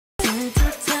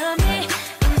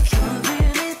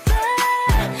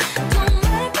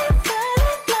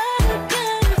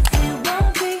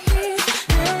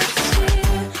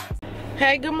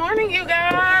Okay, good morning, you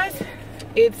guys.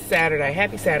 It's Saturday.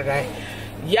 Happy Saturday.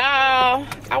 Y'all,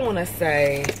 I want to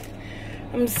say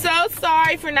I'm so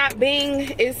sorry for not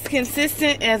being as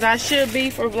consistent as I should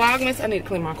be for Vlogmas. I need to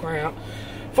clean my car out.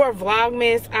 For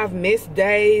Vlogmas, I've missed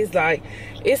days. Like,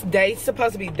 it's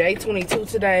supposed to be day 22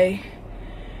 today.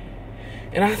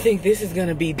 And I think this is going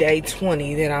to be day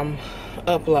 20 that I'm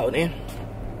uploading.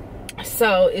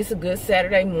 So, it's a good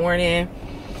Saturday morning.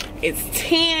 It's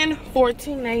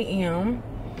 10:14 a.m.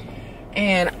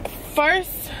 And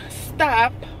first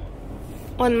stop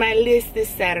on my list this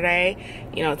Saturday,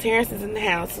 you know, Terrence is in the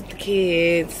house with the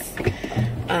kids.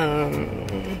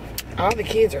 All the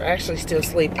kids are actually still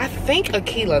asleep. I think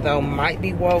Akila, though, might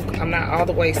be woke. I'm not all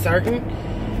the way certain.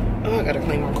 Oh, I gotta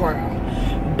clean my car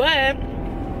out. But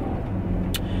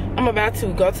I'm about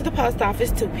to go to the post office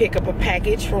to pick up a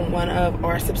package from one of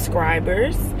our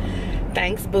subscribers.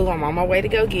 Thanks, boo. I'm on my way to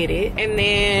go get it. And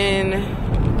then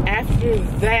after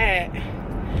that,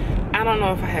 I don't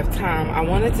know if I have time. I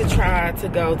wanted to try to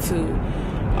go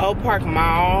to Old Park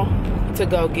Mall to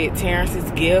go get Terrence's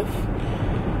gift.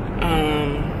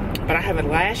 But I have a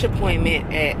lash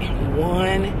appointment at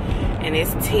 1 and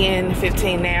it's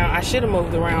 10:15 now. I should have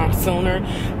moved around sooner,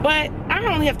 but I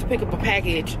only have to pick up a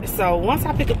package. So once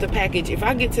I pick up the package, if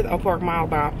I get to the Old Park Mall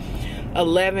about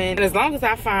 11, and as long as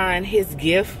I find his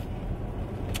gift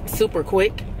super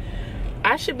quick,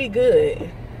 I should be good.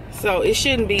 So it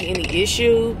shouldn't be any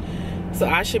issue. So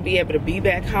I should be able to be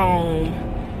back home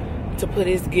to put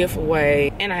his gift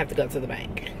away, and I have to go to the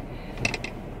bank.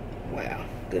 Wow,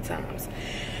 good times.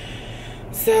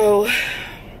 So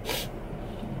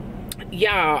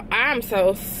y'all, I'm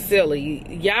so silly.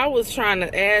 Y'all was trying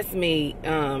to ask me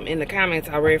in the comments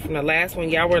I read from the last one.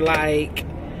 Y'all were like,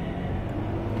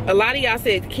 a lot of y'all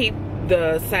said keep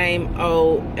the same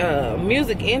old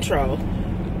music intro,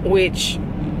 which,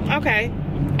 okay,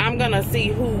 I'm gonna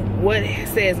see what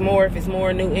says more, if it's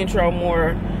more new intro,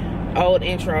 more old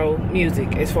intro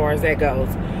music as far as that goes.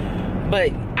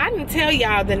 But I didn't tell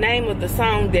y'all the name of the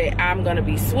song that I'm gonna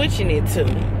be switching it to.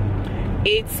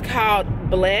 It's called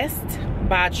Blessed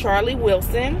by Charlie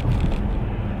Wilson.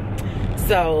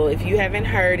 So if you haven't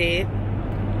heard it,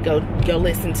 go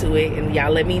listen to it and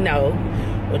y'all let me know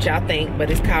what y'all think. But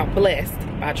it's called Blessed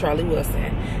by Charlie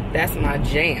Wilson. That's my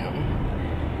jam.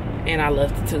 And I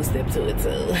love to two-step to it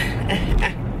too.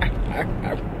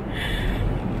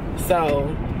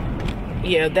 So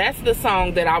yeah, that's the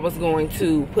song that I was going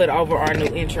to put over our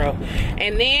new intro.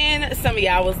 And then some of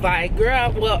y'all was like,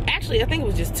 girl, well, actually, I think it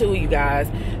was just two of you guys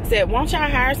said, won't y'all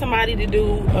hire somebody to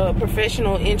do a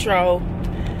professional intro?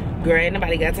 Girl, ain't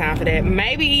nobody got time for that.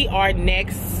 Maybe our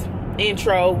next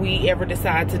intro we ever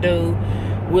decide to do,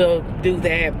 we'll do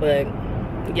that. But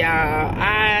y'all,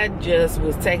 I just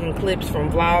was taking clips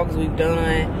from vlogs we've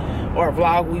done, or a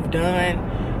vlog we've done,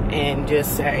 and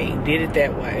just say, did it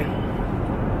that way.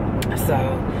 So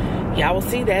y'all will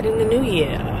see that in the new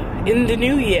year.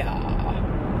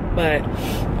 But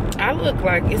I look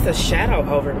like it's a shadow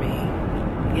over me.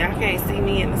 Y'all can't see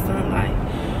me in the sunlight.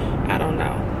 I don't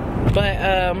know. But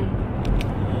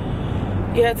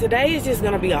yeah, today is just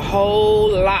gonna be a whole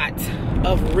lot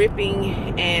of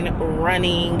ripping and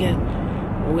running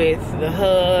with the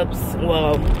hubs.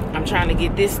 Well, I'm trying to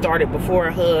get this started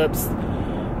before hubs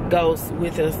goes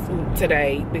with us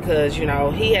today, because you know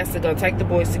he has to go take the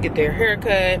boys to get their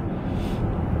haircut,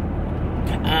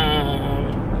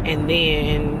 and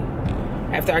then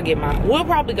after I get we'll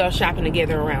probably go shopping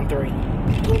together around 3.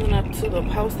 Pulling up to the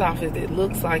post office, it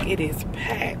looks like it is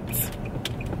packed.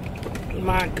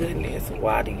 My goodness,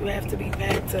 why do you have to be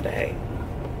packed today?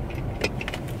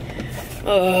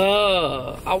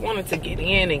 I wanted to get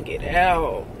in and get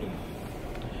out.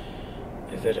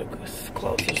 Is it a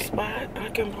closer spot I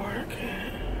can park?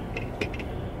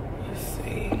 Let's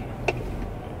see.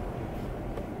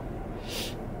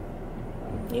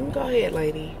 You can go ahead,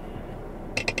 lady.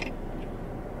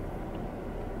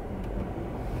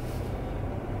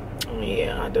 Oh,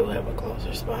 yeah, I do have a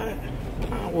closer spot.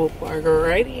 I will park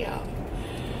right here.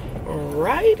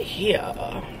 Right here.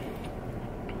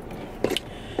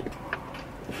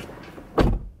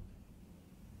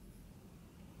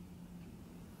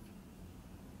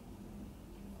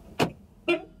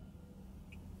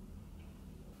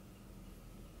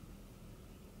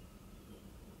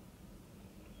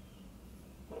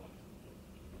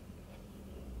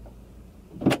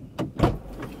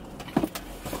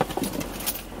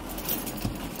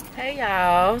 Hey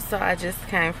y'all, so I just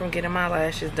came from getting my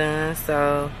lashes done.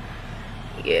 So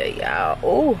yeah, y'all,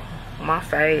 oh, my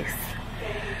face.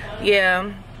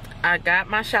 Yeah, I got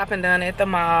my shopping done at the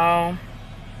mall,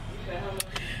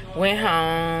 went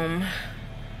home,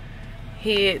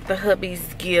 hid the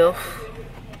hubby's gift.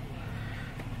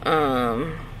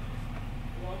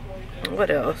 What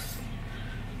else?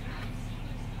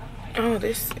 Oh,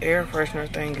 this air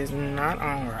freshener thing is not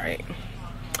on right.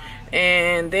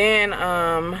 And then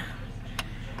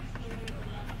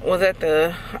was at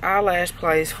the eyelash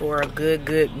place for a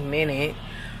good minute,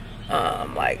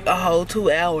 like a whole 2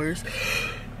 hours.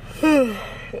 I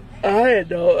don't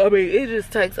know. I mean, it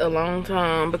just takes a long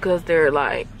time because they're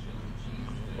like,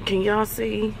 can y'all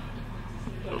see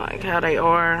like how they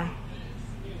are?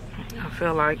 I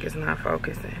feel like it's not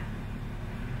focusing.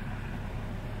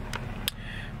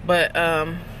 But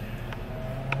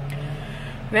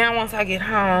now once I get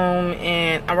home,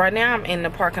 and right now I'm in the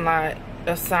parking lot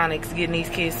of Sonic's getting these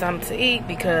kids something to eat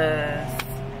because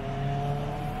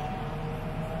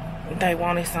they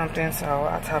wanted something, so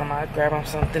I told them I'd grab them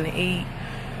something to eat.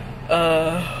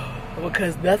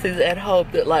 Because nothing's at home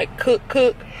that like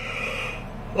cook,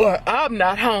 or I'm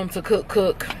not home to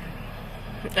cook.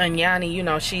 And Yanni, you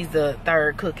know, she's the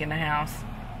third cook in the house,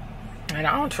 and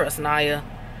I don't trust Naya.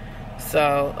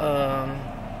 So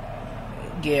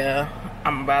yeah,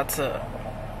 I'm about to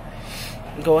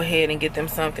go ahead and get them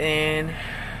something,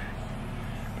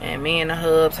 and me and the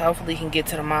hubs hopefully can get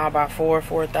to the mall by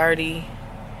 4:30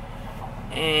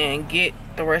 and get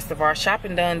the rest of our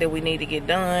shopping done that we need to get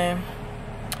done.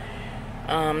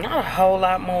 Not a whole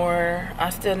lot more.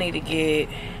 I still need to get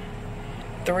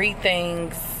 3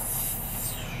 things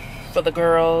for the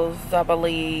girls, I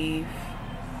believe,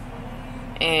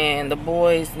 and the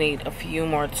boys need a few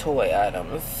more toy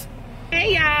items.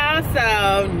 Hey y'all,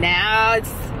 so now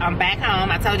I'm back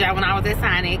home. I told y'all when I was at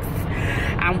Sonic's,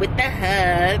 I'm with the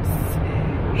hubs.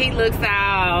 He looks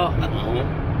out,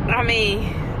 I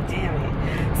mean, damn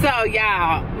it. So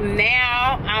y'all,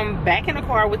 now I'm back in the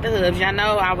car with the hubs. Y'all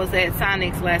know I was at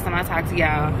Sonic's last time I talked to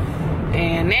y'all,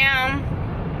 and now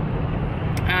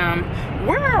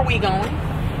where are we going?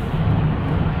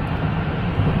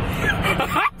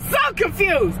 I'm so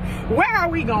confused. Where are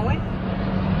we going?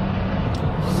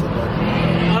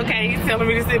 Okay, he's telling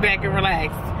me to sit back and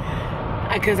relax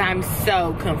because I'm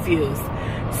so confused.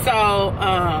 So,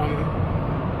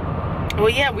 well,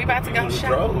 yeah, we about to go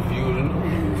shopping.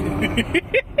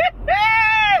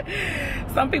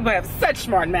 Some people have such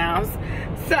smart mouths.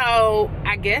 So,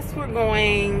 I guess we're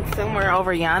going somewhere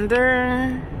over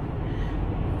yonder.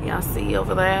 Y'all see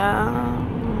over there?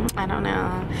 I don't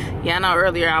know. Yeah, I know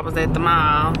earlier I was at the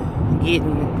mall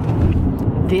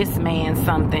getting this man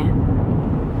something.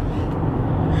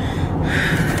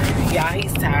 Y'all,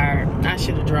 he's tired. I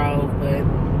should have drove, but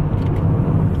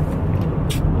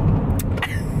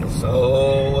it's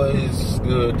always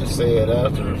good to say it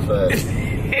after the fact.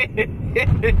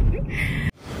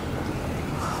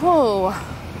 Oh,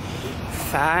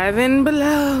 5 and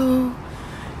below.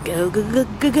 Go, go, go,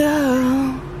 go,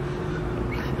 go.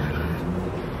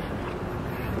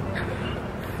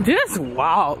 Just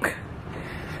walk.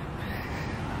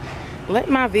 Let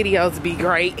my videos be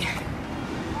great.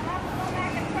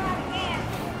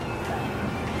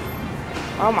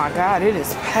 Oh my God, it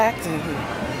is packed in here.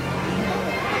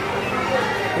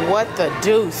 What the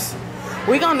deuce?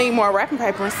 We gonna need more wrapping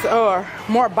paper or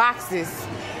more boxes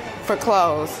for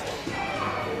clothes.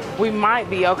 We might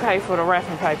be okay for the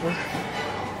wrapping paper.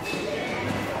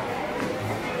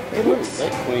 It looks.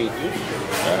 That queen.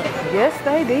 Yes,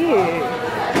 they did.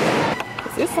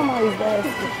 Is this somebody's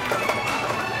basket?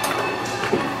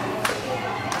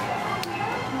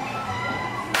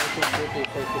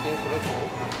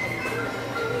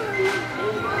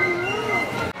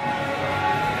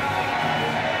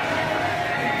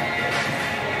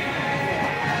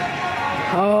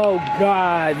 Oh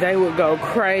God, they would go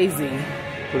crazy.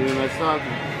 Put it in that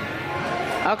stocking.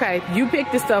 Okay, you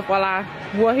pick this stuff while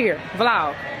here,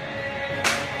 vlog.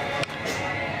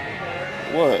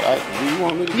 What? Do you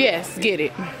want me to? Yes, get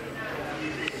it.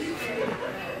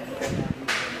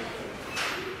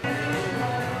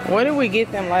 Where did we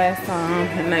get them last time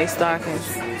in they stockings?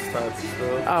 These types of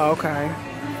stuff. Oh, okay.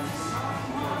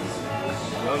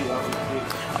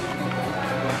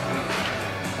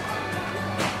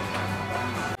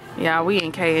 Yeah, we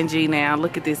in K&G now.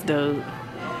 Look at this dude.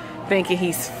 Thinking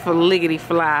he's fliggity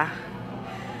fly.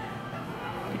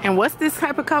 And what's this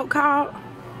type of coat called?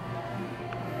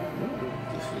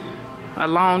 A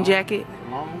long jacket?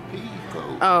 Long pea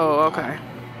coat. Oh, okay.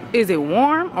 Is it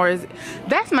warm or is it?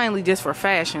 That's mainly just for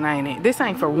fashion, ain't it? This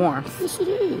ain't for warmth. Yes, it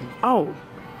is. Oh.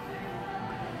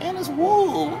 And it's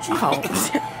wool. What you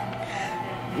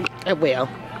Well.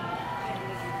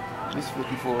 It's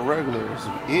 50 for a regular. It's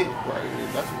it right here.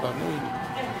 That's what I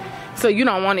need. So you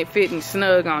don't want it fitting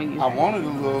snug on you? I wanted a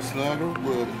little snugger,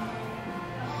 but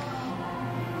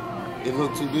It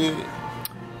look too big?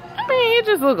 I mean, it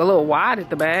just look a little wide at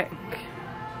the back.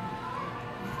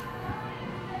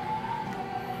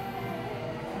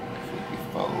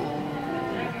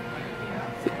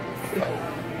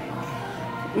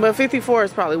 But 54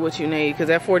 is probably what you need, because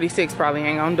that 46 probably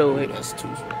ain't gonna do it. That's too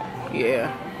small.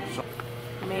 Yeah.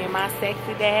 Me and my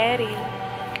sexy daddy.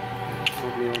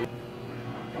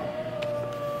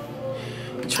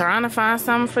 Trying to find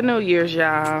something for New Year's,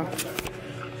 y'all.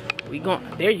 We going,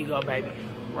 there you go, baby.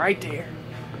 Right there.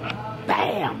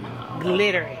 Bam.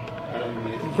 Glittery.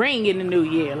 Bring in the new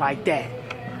year like that.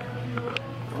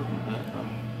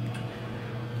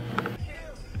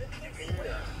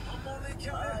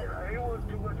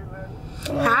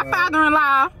 Hi,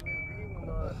 father-in-law.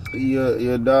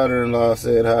 Your daughter-in-law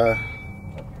said hi.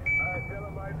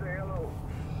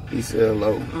 He said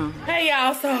hello. Hey,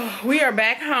 y'all. So we are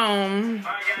back home.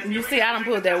 You see, I done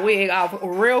pulled that wig off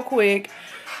real quick.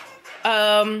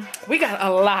 We got a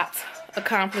lot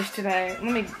accomplished today.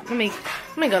 Let me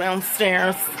go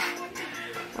downstairs.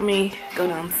 Let me go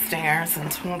downstairs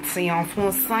and see y'all for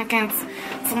a second.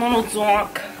 It's a little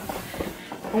dark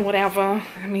or whatever.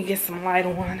 Let me get some light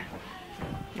on.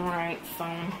 Alright,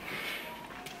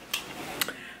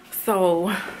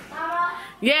 so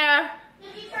yeah.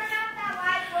 Did you turn off that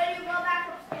light when you go back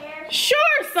upstairs?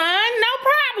 Sure, son, no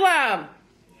problem.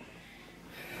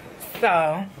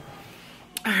 So,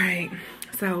 alright,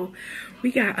 so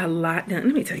we got a lot done.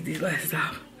 Let me take these glasses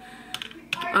off.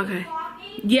 Okay.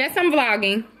 Yes, I'm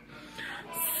vlogging.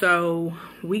 So,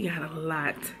 we got a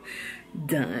lot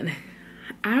done.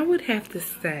 I would have to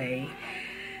say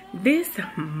this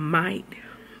might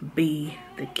be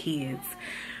the kids'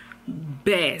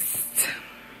 best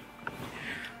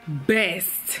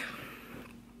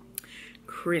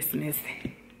Christmas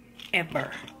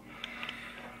ever.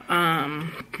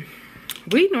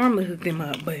 We normally hook them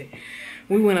up, but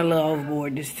we went a little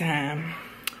overboard this time.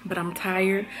 But I'm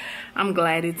tired. I'm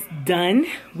glad it's done.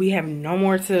 We have no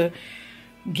more to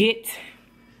get.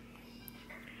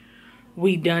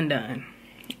 We done.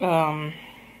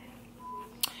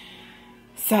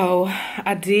 So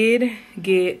I did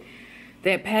get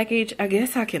that package. I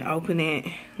guess I can open it.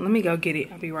 Let me go get it.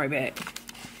 I'll be right back.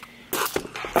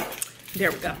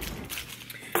 There we go.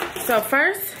 So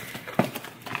first,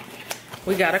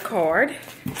 we got a card.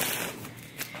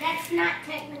 That's not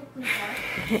technically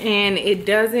right. And it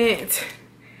doesn't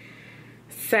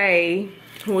say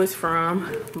who it's from,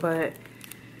 but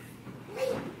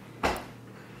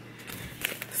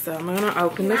so I'm gonna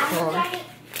open the card.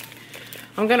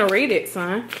 I'm gonna read it,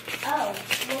 son. Oh,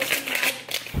 well,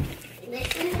 can I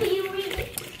listen to you read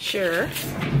it? Sure.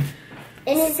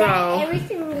 And is that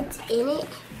everything that's in it?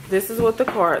 This is what the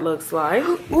card looks like.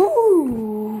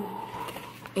 Ooh.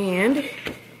 And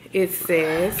it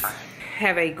says,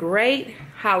 have a great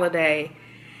holiday,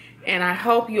 and I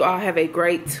hope you all have a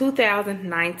great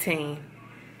 2019.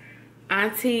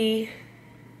 Auntie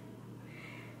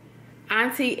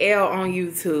L on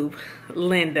YouTube,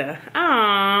 Linda.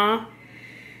 Aww.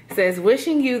 Says,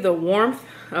 wishing you the warmth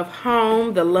of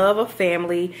home, the love of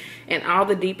family, and all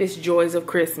the deepest joys of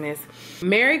Christmas.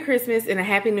 Merry Christmas and a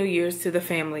Happy New Year's to the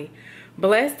family.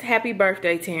 Blessed happy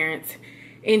birthday, Terrence.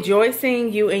 Enjoy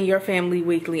seeing you and your family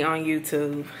weekly on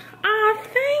YouTube. Aw,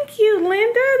 thank you,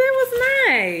 Linda. That was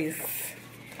nice.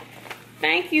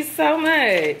 Thank you so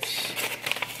much.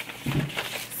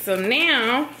 So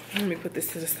now, let me put this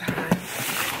to the side.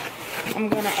 I'm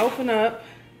gonna open up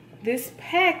this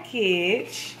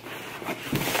package.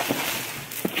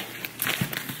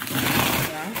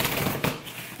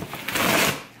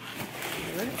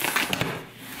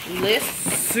 Let's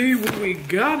see what we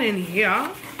got in here.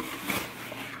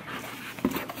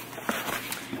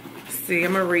 See,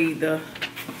 I'm gonna read the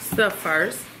stuff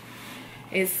first.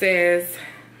 It says,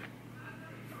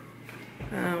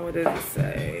 what does it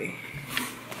say?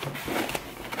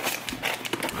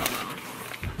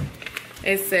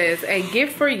 It says, a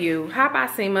gift for you. Hi,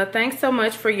 Basima. Thanks so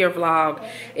much for your vlog.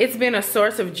 It's been a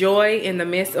source of joy in the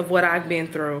midst of what I've been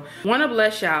through. Want to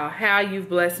bless y'all how you've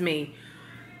blessed me.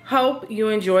 Hope you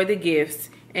enjoy the gifts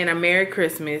and a Merry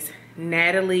Christmas.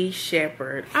 Natalie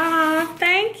Shepherd. Aw,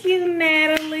 thank you,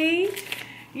 Natalie.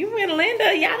 You and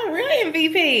Linda, y'all are really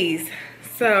MVPs.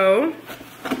 So,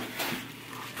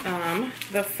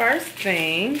 the first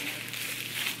thing.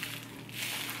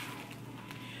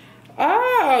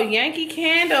 Oh, Yankee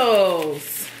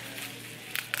candles.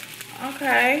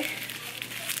 Okay.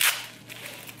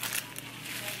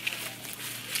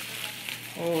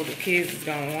 Oh, the kids is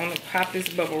gonna want to pop this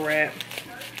bubble wrap.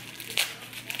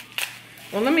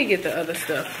 Well, let me get the other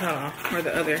stuff. Hold on. Or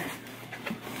the other.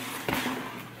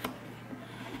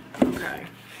 Okay.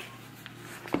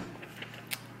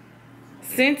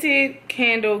 scented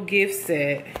candle gift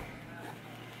set.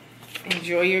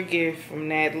 Enjoy your gift from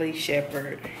Natalie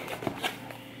Shepherd.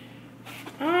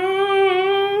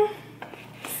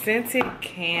 Scented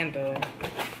candle.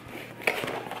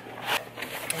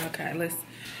 Okay, let's.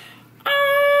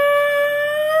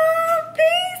 Oh,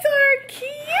 these are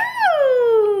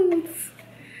cute.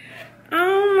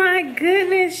 Oh my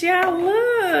goodness, y'all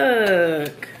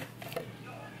look.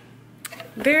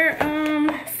 They're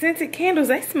scented candles.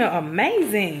 They smell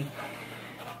amazing.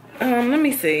 Let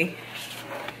me see.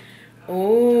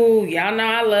 Oh, y'all know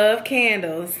I love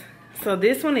candles. So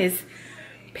this one is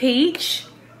peach.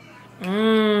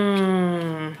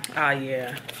 Oh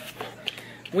yeah.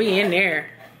 We in there.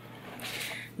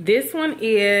 This one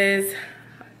is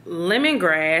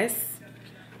lemongrass.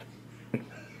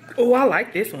 Oh, I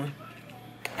like this one.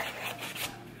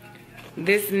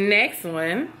 This next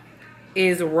one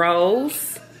is rose.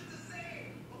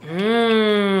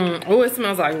 Oh, it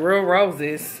smells like real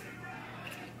roses.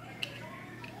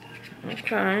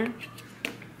 Okay.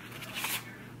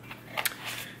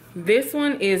 This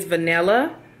one is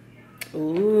vanilla.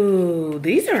 Ooh,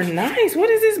 these are nice. What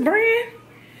is this brand?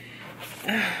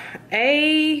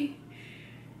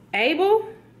 Able?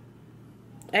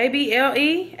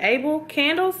 A-B-L-E? Able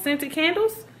candles, scented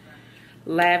candles.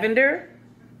 Lavender.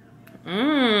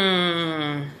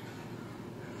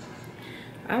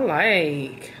 I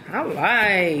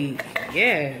like,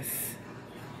 yes.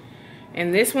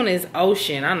 And this one is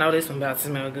ocean. I know this one about to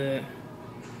smell good.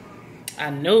 I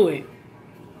knew it.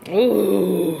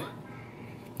 Ooh.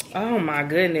 Oh my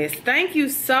goodness. Thank you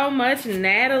so much,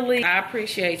 Natalie. I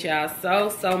appreciate y'all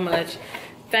so much.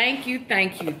 Thank you.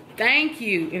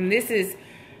 And this is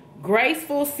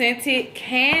Graceful Scented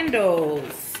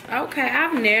Candles. Okay,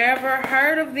 I've never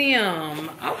heard of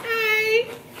them. Okay.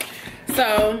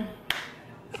 So,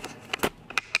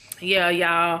 yeah,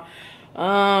 y'all.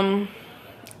 I'm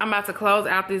about to close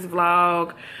out this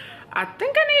vlog. I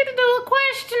think I need to do a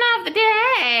question of the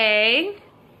day.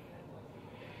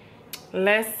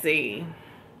 Let's see.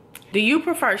 Do you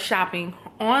prefer shopping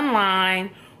online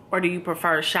or do you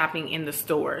prefer shopping in the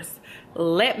stores?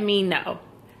 Let me know.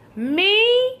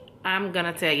 Me, I'm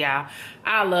gonna tell y'all,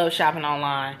 I love shopping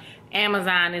online.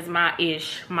 Amazon is my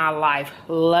ish, my life.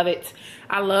 Love it.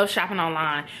 I love shopping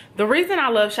online. The reason I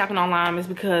love shopping online is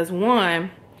because, one,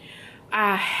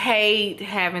 I hate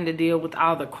having to deal with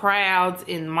all the crowds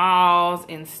in malls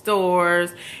and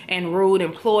stores and rude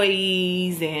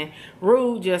employees and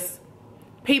rude just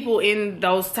people in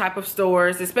those type of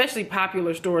stores, especially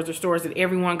popular stores or stores that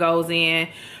everyone goes in.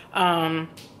 And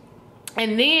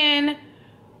then,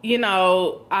 you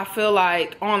know, I feel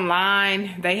like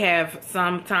online they have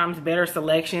sometimes better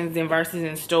selections than versus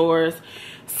in stores.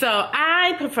 So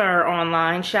I prefer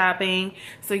online shopping.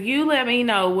 So you let me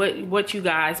know what you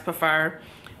guys prefer.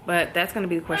 But that's going to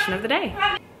be the question of the day.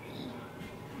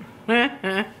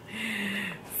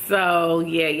 So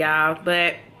yeah, y'all.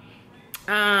 But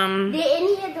did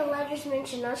any of the letters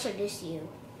mention us or just you?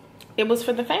 It was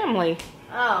for the family.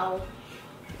 Oh.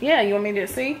 Yeah, you want me to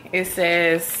see? It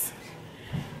says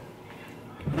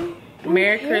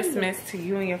Merry Christmas to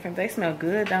you and your family. They smell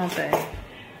good, don't they?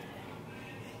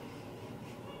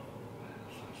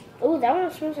 Oh, that one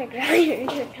smells like Jolly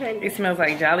Rancher. It smells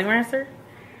like Jolly Rancher?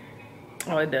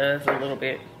 Oh, it does a little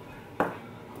bit.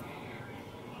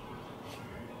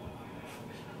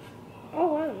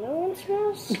 Oh, wow, that one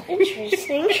smells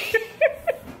interesting.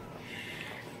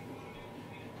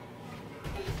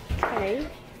 Okay.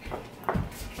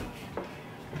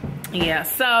 Yeah,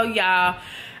 so y'all,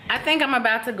 I think I'm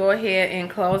about to go ahead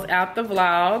and close out the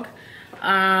vlog.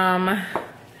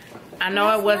 I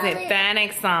know it wasn't that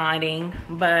exciting,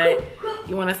 but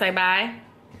you want to say bye?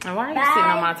 And why are you sitting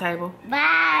on my table?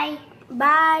 Bye.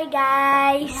 Bye,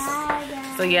 guys. Bye,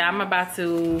 guys. So yeah, I'm about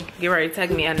to get ready to take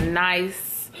me a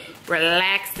nice,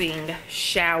 relaxing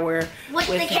shower with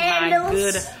my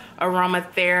good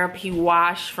aromatherapy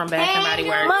wash from Bath & Body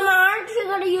Works. Mama, aren't you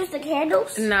going to use the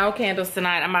candles? No candles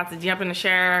tonight. I'm about to jump in the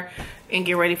shower and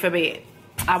get ready for bed.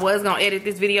 I was going to edit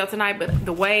this video tonight, but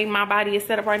the way my body is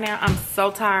set up right now, I'm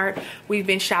so tired. We've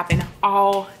been shopping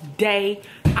all day.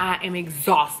 I am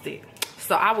exhausted.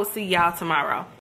 So I will see y'all tomorrow.